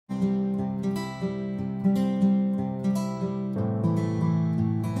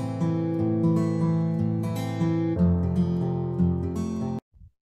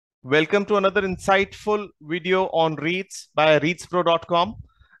Welcome to another insightful video on REITs by reitspro.com.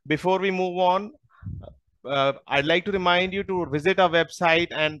 Before we move on, I'd like to remind you to visit our website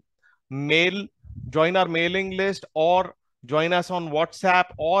and join our mailing list or join us on WhatsApp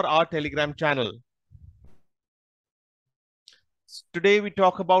or our Telegram channel. Today we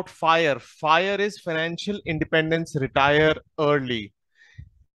talk about FIRE. FIRE is financial independence, retire early.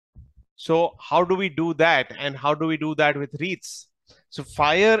 So how do we do that? And how do we do that with REITs? So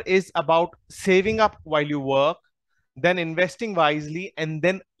FIRE is about saving up while you work, then investing wisely, and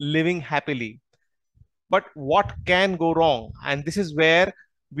then living happily. But what can go wrong? And this is where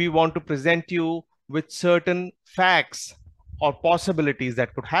we want to present you with certain facts or possibilities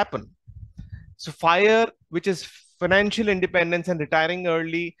that could happen. So FIRE, which is financial independence and retiring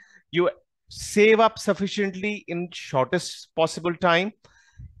early, you save up sufficiently in shortest possible time.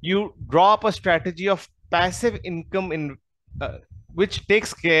 You draw up a strategy of passive income in which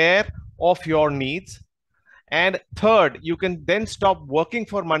takes care of your needs. And third, you can then stop working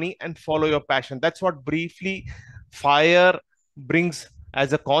for money and follow your passion. That's what briefly FIRE brings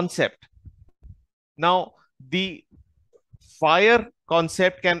as a concept. Now, the FIRE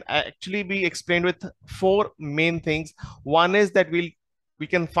concept can actually be explained with four main things. One is that we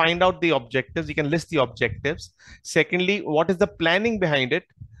can find out the objectives. We can list the objectives. Secondly, what is the planning behind it?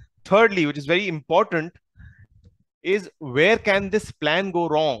 Thirdly, which is very important, is where can this plan go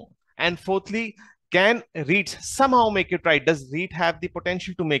wrong? And fourthly, can REITs somehow make it right? Does REIT have the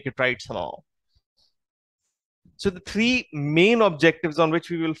potential to make it right somehow? So the three main objectives on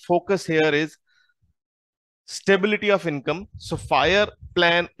which we will focus here is stability of income. So FIRE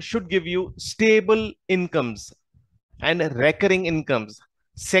plan should give you stable incomes and recurring incomes.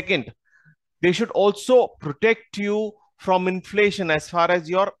 Second, they should also protect you from inflation as far as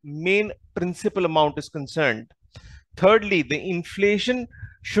your main principal amount is concerned. Thirdly, the inflation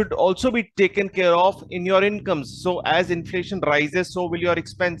should also be taken care of in your incomes. So as inflation rises, so will your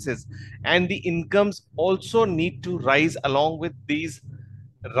expenses. And the incomes also need to rise along with these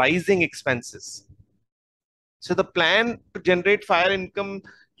rising expenses. So the plan to generate FIRE income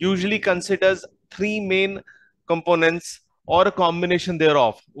usually considers three main components or a combination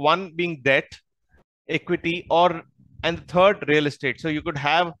thereof. One being debt, equity, and the third, real estate. So you could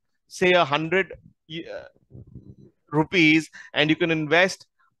have, say, 100 rupees and you can invest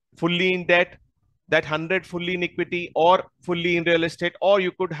fully in debt, that 100 fully in equity or fully in real estate, or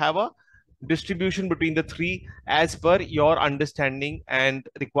you could have a distribution between the three as per your understanding and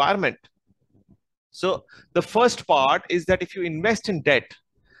requirement. So the first part is that if you invest in debt,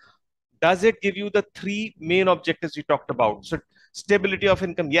 does it give you the three main objectives we talked about? So stability of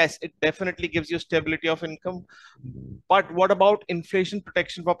income, yes, it definitely gives you stability of income. But what about inflation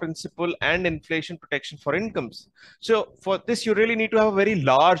protection for principal and inflation protection for incomes? So for this, you really need to have a very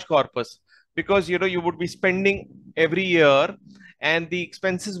large corpus, because you would be spending every year and the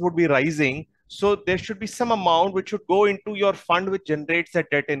expenses would be rising. So there should be some amount which should go into your fund which generates that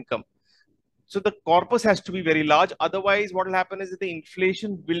debt income. So the corpus has to be very large. Otherwise, what will happen is that the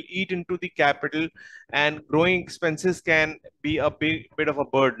inflation will eat into the capital and growing expenses can be a bit of a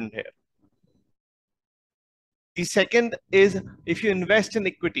burden here. The second is if you invest in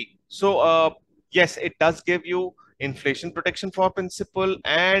equity. So yes, it does give you inflation protection for principal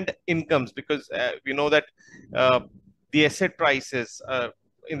and incomes, because we know that the asset prices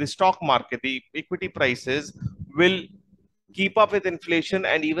in the stock market, the equity prices will keep up with inflation,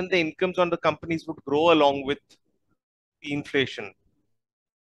 and even the incomes on the companies would grow along with the inflation.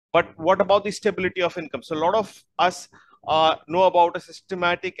 But what about the stability of income? So a lot of us know about a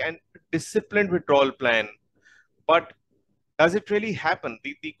systematic and disciplined withdrawal plan, but does it really happen?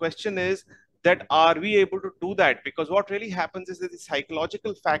 The question is that are we able to do that? Because what really happens is that the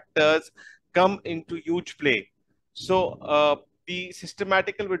psychological factors come into huge play. So the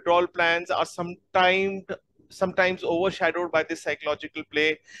systematical withdrawal plans are sometimes overshadowed by this psychological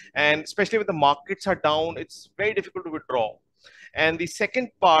play, and especially when the markets are down, it's very difficult to withdraw. And the second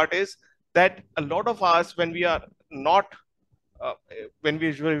part is that a lot of us, when we are not when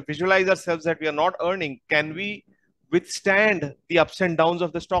we visualize ourselves that we are not earning, can we withstand the ups and downs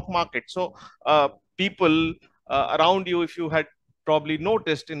of the stock market? So people around you, if you had probably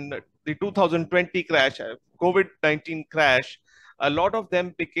noticed in the 2020 crash, COVID-19 crash, a lot of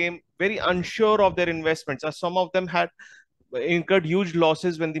them became very unsure of their investments. Some of them had incurred huge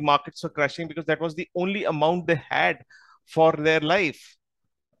losses when the markets were crashing, because that was the only amount they had for their life,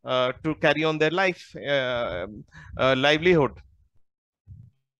 to carry on their livelihood.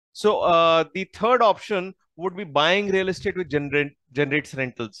 So the third option would be buying real estate which generates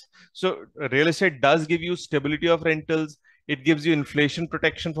rentals. So real estate does give you stability of rentals. It gives you inflation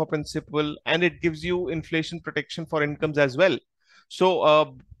protection for principal, and it gives you inflation protection for incomes as well.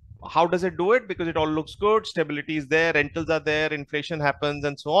 So how does it do it? Because it all looks good, stability is there, rentals are there, inflation happens,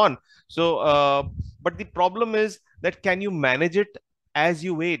 and so on. So but the problem is that can you manage it as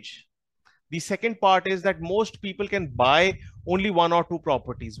you age? The second part is that most people can buy only one or two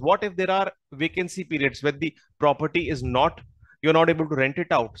properties. What if there are vacancy periods where the property is not, you're not able to rent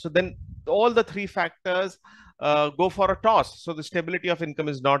it out? So then all the three factors go for a toss. So the stability of income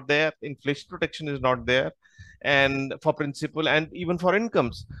is not there, inflation protection is not there, and for principal and even for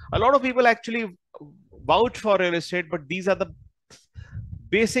incomes. A lot of people actually vouch for real estate, but these are the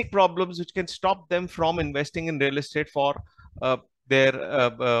basic problems which can stop them from investing in real estate for uh,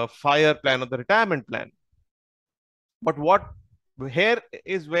 their fire plan or the retirement plan. But what here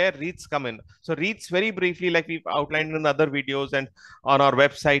is where REITs come in. So REITs, very briefly, like we've outlined in other videos and on our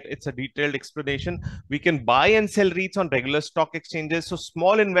website, it's a detailed explanation. We can buy and sell REITs on regular stock exchanges. So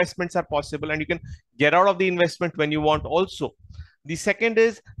small investments are possible and you can get out of the investment when you want also. The second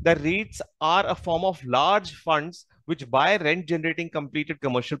is the REITs are a form of large funds which buy rent generating completed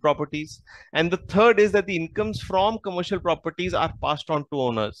commercial properties. And the third is that the incomes from commercial properties are passed on to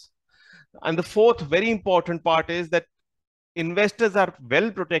owners. And the fourth very important part is that investors are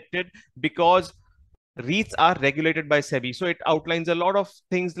well protected because REITs are regulated by SEBI. So it outlines a lot of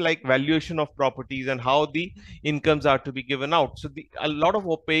things like valuation of properties and how the incomes are to be given out. So a lot of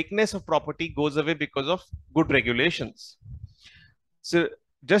opaqueness of property goes away because of good regulations. So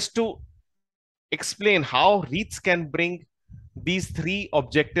just to explain how REITs can bring these three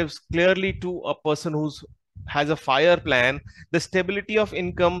objectives clearly to a person who's has a fire plan. The stability of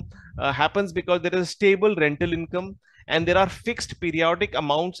income happens because there is a stable rental income and there are fixed periodic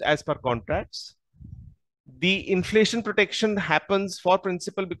amounts as per contracts. The inflation protection happens for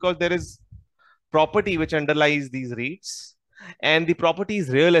principal because there is property which underlies these REITs, and the property is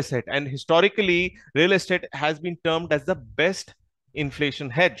real estate, and historically real estate has been termed as the best inflation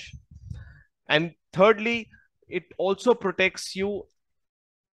hedge. And thirdly, it also protects you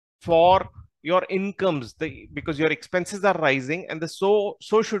for your incomes, because your expenses are rising, and so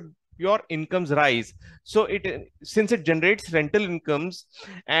should your incomes rise. So since it generates rental incomes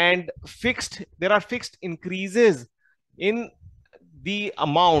and there are fixed increases in the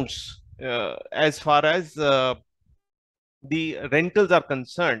amounts as far as the rentals are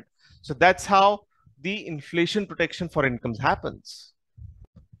concerned. So that's how the inflation protection for incomes happens.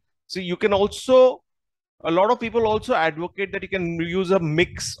 So you can also, a lot of people also advocate that you can use a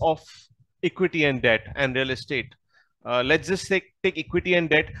mix of equity and debt and real estate. Let's just take equity and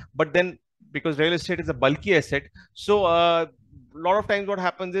debt, but then because real estate is a bulky asset, so a lot of times what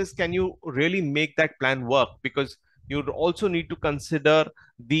happens is, can you really make that plan work? Because you also need to consider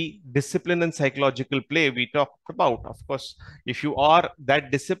the discipline and psychological play we talked about. Of course, if you are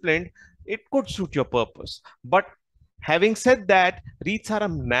that disciplined, it could suit your purpose. But having said that, REITs are a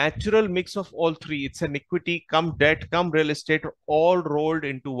natural mix of all three. It's an equity, come debt, come real estate, all rolled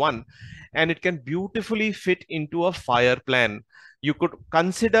into one. And it can beautifully fit into a fire plan. You could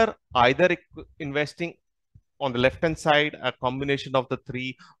consider either investing on the left hand side, a combination of the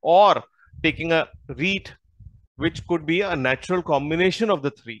three, or taking a REIT, which could be a natural combination of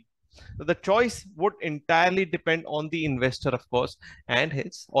the three. So the choice would entirely depend on the investor, of course, and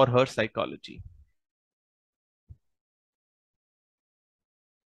his or her psychology.